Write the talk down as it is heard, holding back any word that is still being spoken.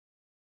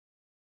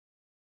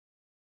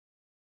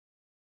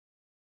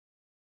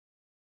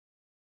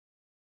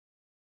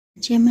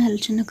आज आम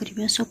आलोचना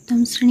करबा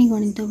सप्तम श्रेणी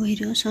गणित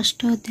बहिर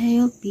षष्ठ अध्याय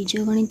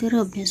बीजगणितर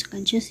अभ्यास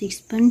कार्य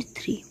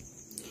 6.3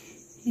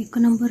 एक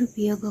नंबर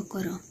वियोग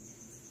कर।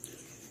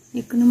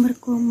 एक नंबर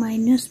को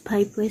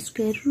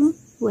 -5y² रु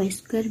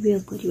y²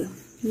 वियोग करबा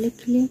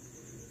लिखले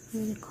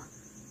देख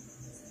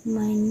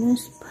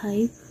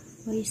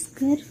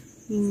 -5y²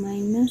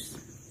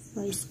 -y²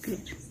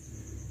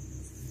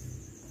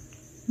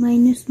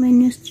 माइनस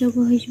माइनस जोग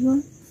हो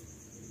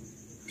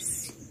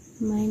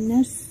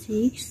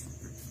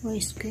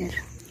 -6y²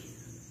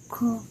 ख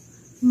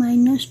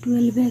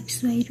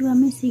 -12xy रु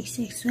आम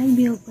 6xy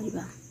वियोग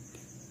करबा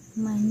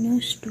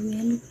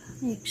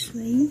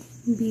 -12xy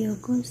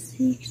वियोग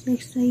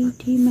 6xy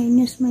थी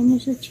माइनस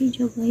माइनस अच्छी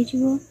जोग हो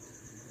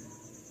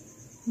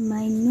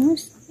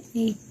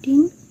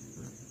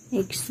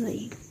 -18xy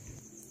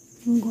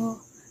ग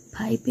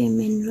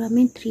 5mn रु आम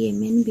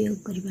 3mn वियोग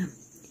करबा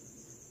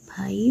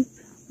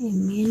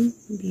 5mn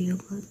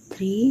वियोग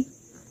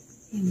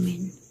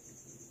 3mn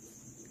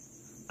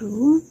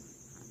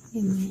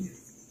 2mn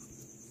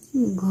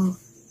घ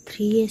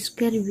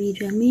 3a² b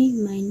रु आम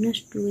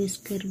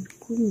 -2a²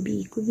 को b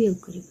को वियोग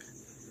करबा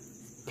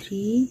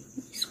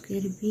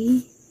 3a² b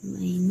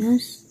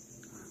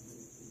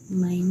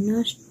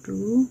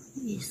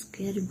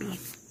 -2a² b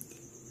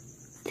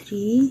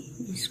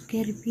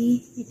 3a² b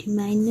इठी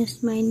minus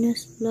minus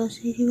plus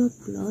हो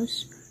प्लस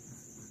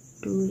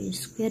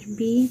 2a²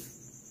 b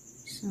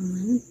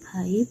समान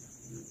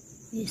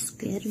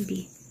 5a² b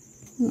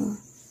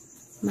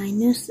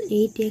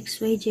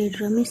 -8xyz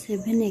रु आम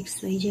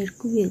 7xyz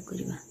को वियोग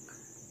करबा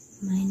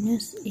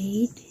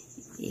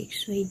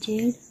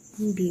 -8xyz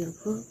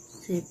वियोग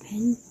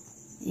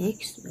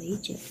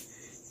 7xyz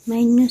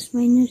माइनस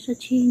माइनस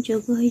अच्छी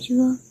जोग हो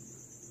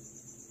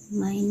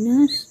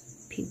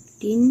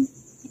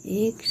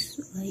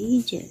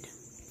 -15xyz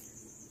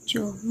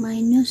जो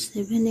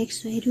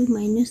 -7xy रु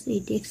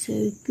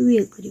 -8xy को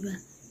वियोग करबा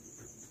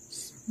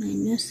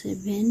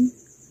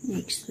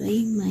 -7xy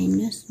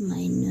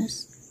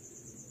 -8xy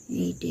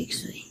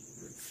 -7xy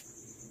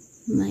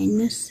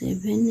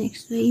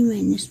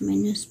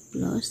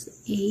plus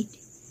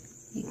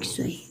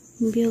 8xy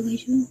वियोग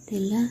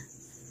होला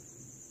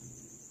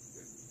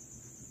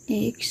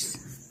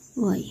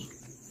xy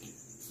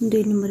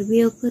 2 नंबर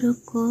वियोग कर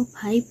क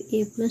 5a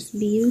प्लस b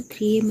रु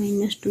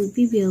 3a - 2b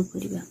वियोग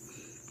करबा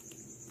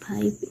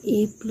 5a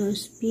plus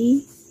b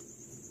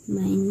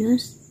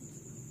minus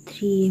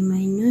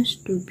 3a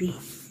 - 2b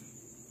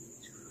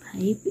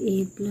 5a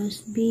plus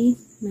b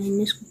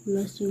minus को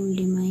प्लस से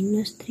only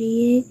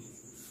 -3a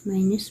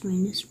minus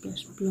minus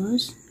plus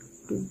plus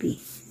 2b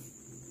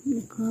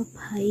देखो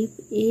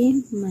 5a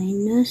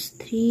minus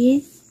 3a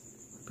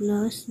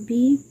plus b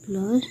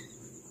plus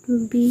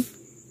 2b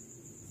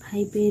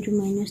 5a रु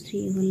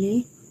 -3a गले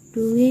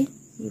 2a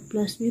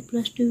plus b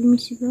plus 2b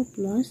मिसिबा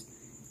plus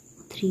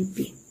 3b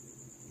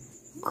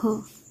ख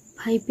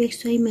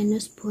 5xy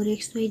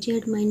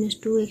 -4xyz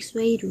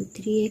 -2xy रु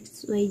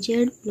 3xyz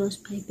plus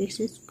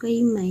 5xy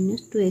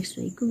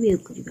 -2xy को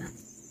वियोग करबा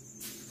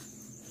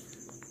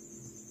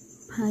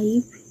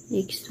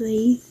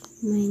 5xy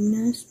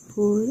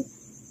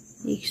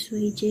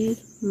 -4xyz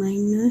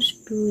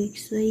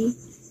 -2xy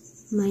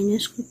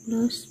minus को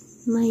plus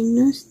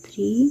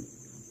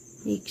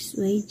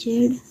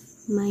 -3xyz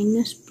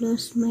minus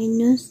plus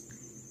minus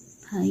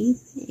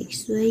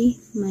 5xy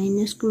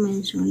minus को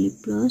minus only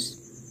plus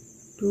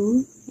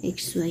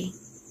 2xy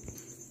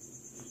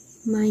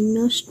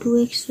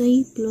 -2xy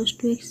plus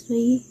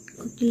 2xy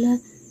कटिला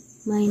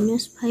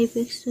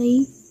 -5xy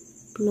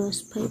plus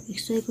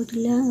 5xy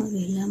कटिला और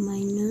रहला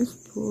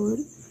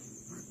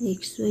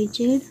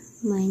 -4xyz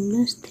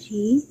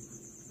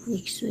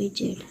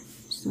 -3xyz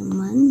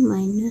समान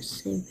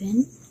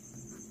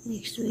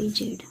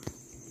 -7xyz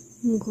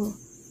गो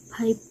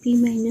 5p -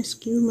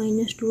 q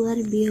 - 2r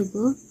वियोग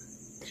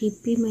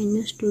 3p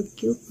 - 2q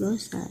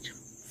plus r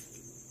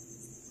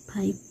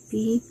 5p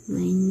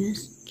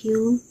 - q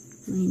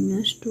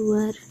 -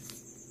 2r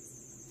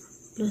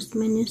plus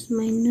minus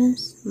minus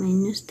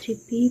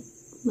 -3p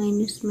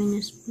minus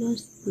minus plus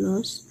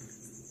plus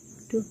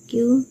 2q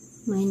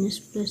minus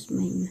plus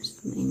minus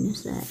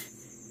r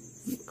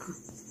देखो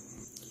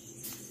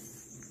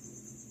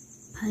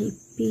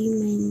 5p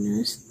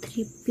 -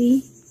 3p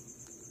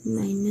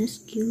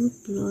 - q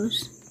plus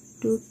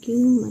 2q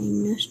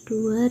 -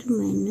 2r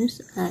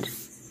r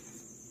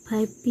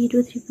 5p रु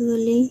 3p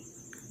गले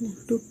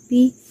 2p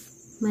 -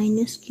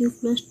 q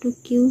plus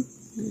 2q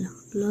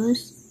plus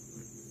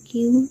q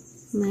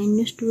 -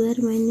 2r - r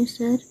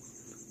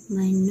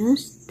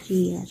minus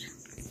 3r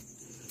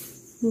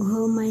घ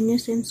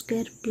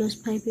 -m² plus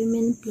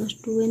 5mn plus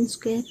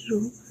 2n² रु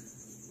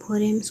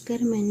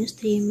 4m² -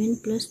 3mn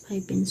plus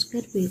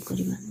 5n² वियोग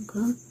करबा घ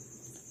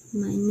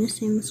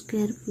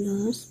 -m²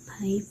 plus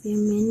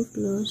 5mn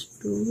plus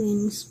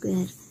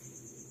 2n²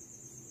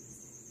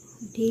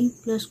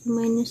 plus को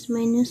minus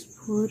minus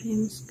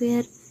 4m²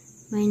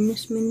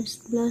 minus minus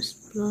plus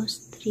plus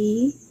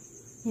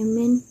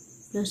 3mn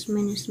plus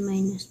minus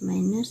minus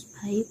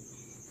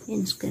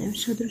 -5n²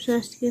 सदृश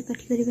राशि के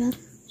काटी करबा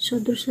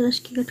सदृश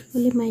राशि की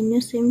कटकले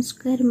minus M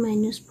square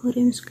minus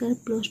 4m square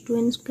plus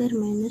 2n square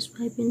minus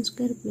 5n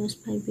square plus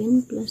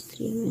 5n plus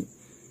 3m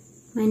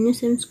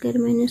minus M square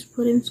minus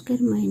 4m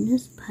square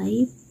minus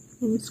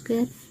 5m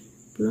square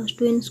plus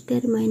 2n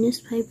square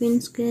minus 5n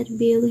square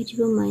वियोग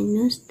हो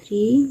minus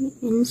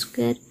 3n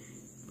square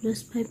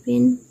plus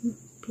 5n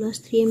plus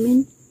 3mn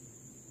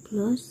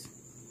plus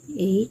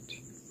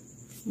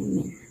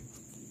 8mn।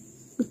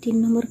 3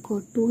 number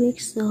को 2x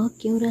सह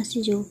क्यों राशि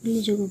जोग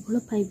कले जोगफल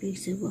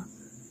 5x हेबो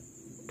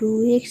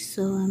 2x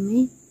सह आमे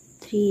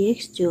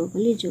 3x जोग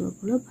कले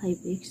जोगफल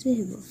 5x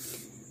हेबो।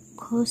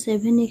 ख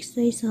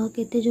 7xy सह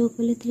केते जोग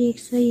कले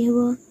 3xy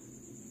हेबो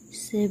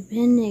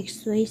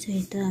 7xy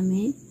सहित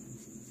आमे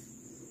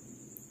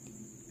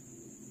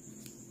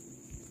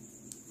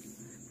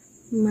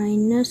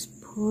माइनस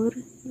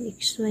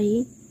 4xy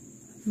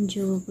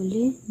जोग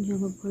कले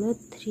जोगफल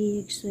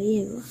 3xy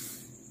हेबो।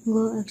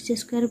 गो x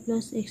square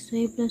plus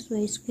xy plus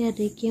Y square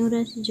रे क्यों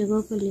राशि जोग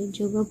कले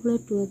जोगफल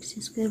 2x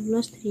स्क्वायर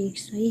प्लस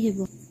 3xy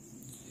हेबो।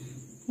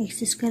 X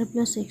square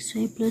plus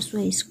xy plus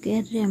Y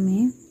square रे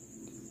आमे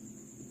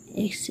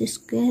x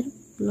square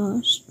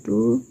plus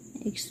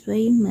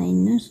 2xy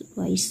minus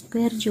Y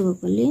square जोग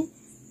कले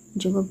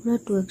जोगफल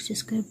 2x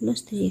स्क्वायर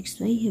प्लस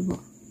 3xy हेबो।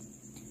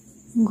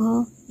 घ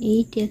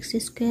 8x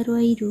स्क्वायर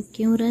वाई रु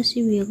क्यों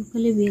राशि वियोग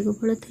कले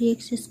वियोगफल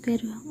 3x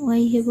स्क्वायर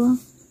वाई हेबो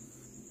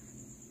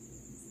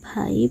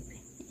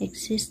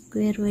 5x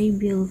स्क्वायर वाई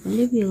वियोग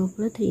कले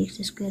वियोगफल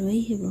 3x स्क्वायर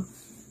वाई हेबो।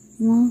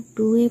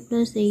 2a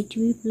प्लस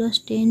 8b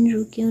प्लस 10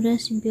 रु क्यों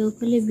राशि वियोग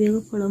कले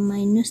वियोगफल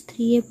minus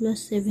 3a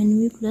plus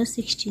 7b plus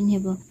 16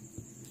 हेबो।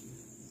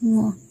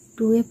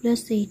 2a प्लस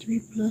 8b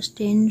प्लस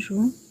 10 रु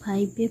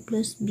 5a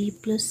प्लस b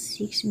प्लस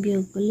 6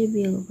 वियोग कले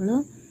वियोगफल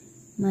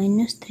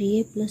minus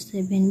 3a plus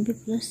 7b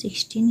plus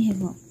 16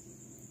 हेबो।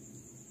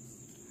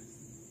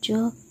 जो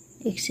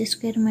x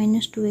square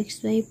minus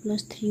 2xy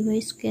plus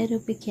 3y square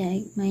अपेक्षा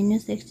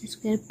minus x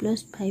square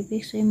plus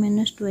 5xy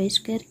minus 2y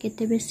square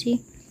केते बेसी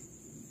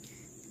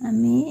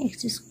आमे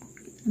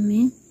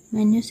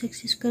minus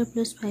x square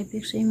plus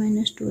 5xy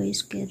minus 2y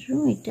square rho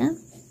एटा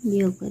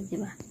वियोग कर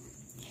देबा।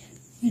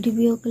 एटी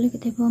वियोग कले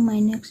केते हो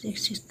minus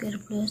x square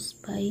plus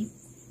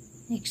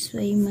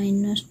 5xy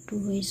minus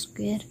 2y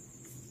square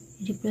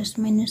eighty plus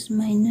minus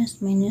minus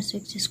minus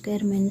x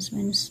square minus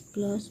minus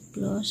plus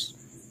plus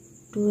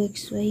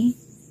 2xy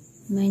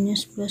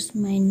minus plus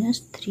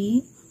minus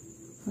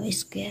 3y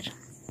square.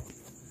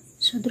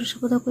 सदृश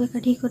पद को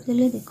एकाठी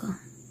करदेले देख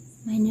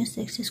minus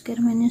x square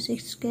minus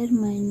x square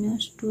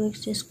minus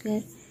 2x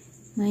square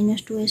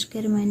minus 2y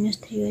square minus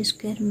 3y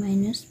square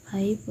minus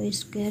 5y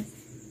square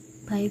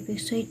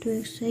 5xy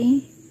 2xy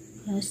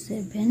plus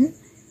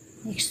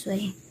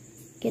 7xy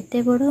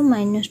केते बड़ो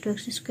minus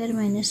 2x square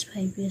minus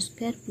 5y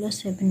square plus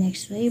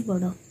 7xy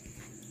बड़ो।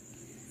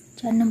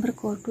 4 number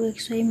को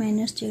 2xy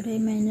minus zy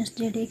minus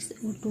zx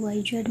और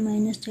 2yz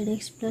minus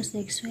zx plus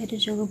xy रे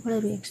जोगफल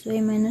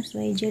xy minus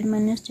yz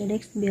minus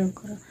zx वियोग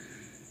कर।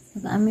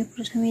 आमे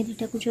प्रथम ए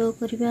दुटा को जोग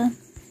करबा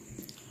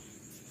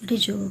एटी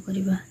जोग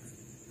करबा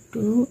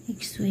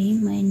 2xy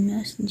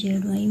minus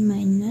zy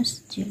minus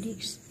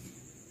zx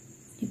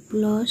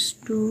plus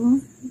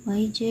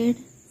 2yz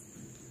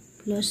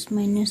plus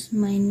minus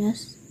minus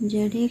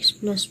zx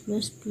plus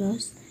plus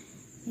plus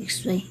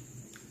xy।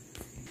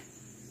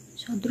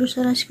 सदृश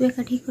राशि को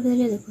एकाठी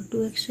करदेले देखो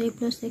 2xy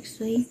plus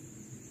xy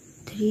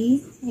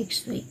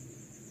 3xy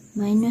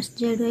minus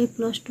zy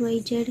plus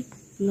 2yz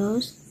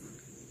plus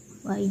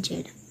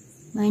yz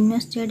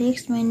minus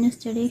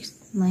zx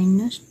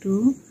minus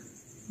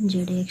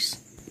 2zx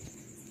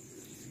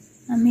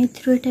आमे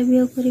एथरो एटा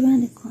वियोग करबा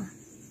देखो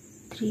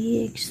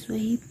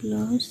 3xy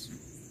plus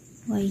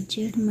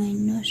yz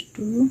minus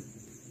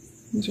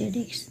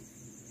 2zx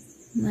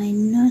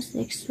minus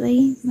xy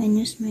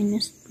minus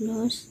minus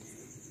plus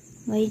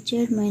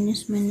yz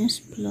minus minus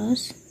plus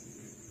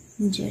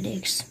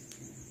zx।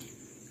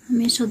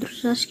 हमें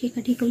सदृश राशि की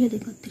काटी कले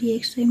देखो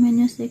 3xy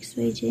minus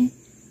xyj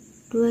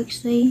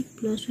 2xy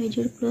plus yz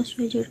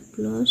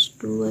plus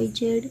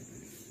 2yz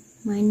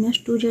minus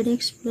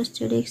 2zx plus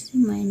zx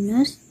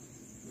minus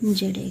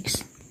zx।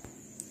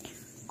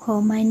 ख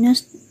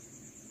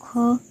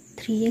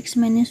 3x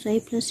माइनस y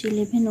प्लस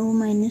 11 और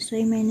minus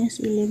y minus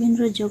 11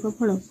 रो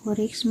जोगफल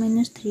 4x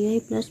minus 3y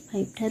plus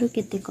 5 ठारू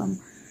केते कम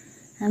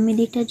आमे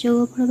दुटा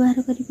जोगफल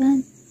बाहर करबा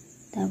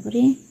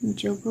तापरे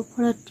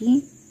जोगफलटी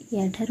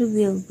या ठारू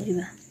वियोग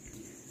करबा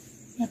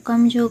या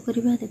कम जोग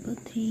करबा देखो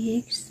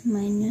 3x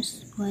minus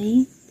y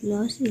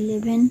plus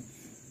 11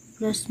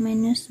 plus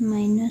minus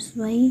minus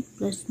y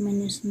plus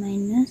minus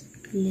minus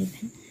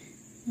 11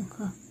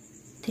 देखो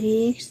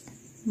 3x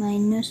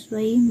minus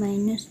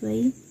y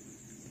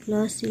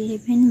plus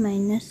 11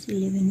 minus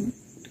 11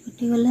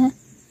 कटि गला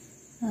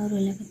और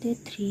लगते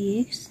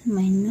 3x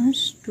माइनस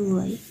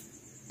 2y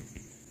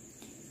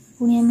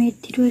पुणी आम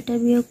एटा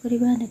वियोग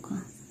करबा देखो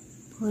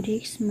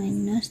 4x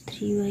minus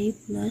 3y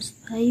plus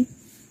 5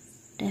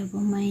 type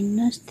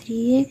minus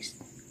 3x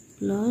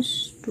plus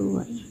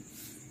 2y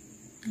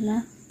है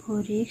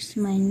 4x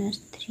minus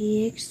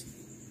 3x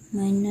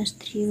minus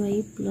 3y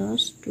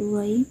plus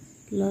 2y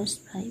plus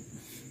 5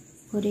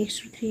 4x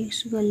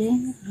 3x गले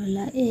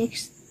रहा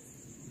x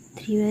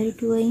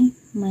 3/2y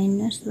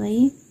minus y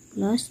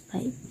plus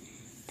 5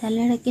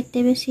 ताले एटा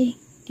केते बेसी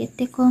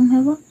केते कम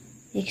हेबो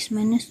x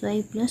माइनस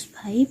y प्लस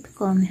 5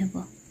 कम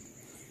हेबो।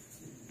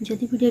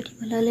 जदि वीडियो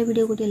भल लगे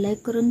वीडियो को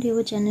लाइक करंतु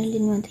एवं चैनल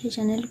नुआ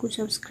चैनल को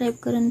सब्सक्राइब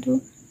करंतु।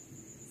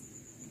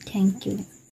 Thank you.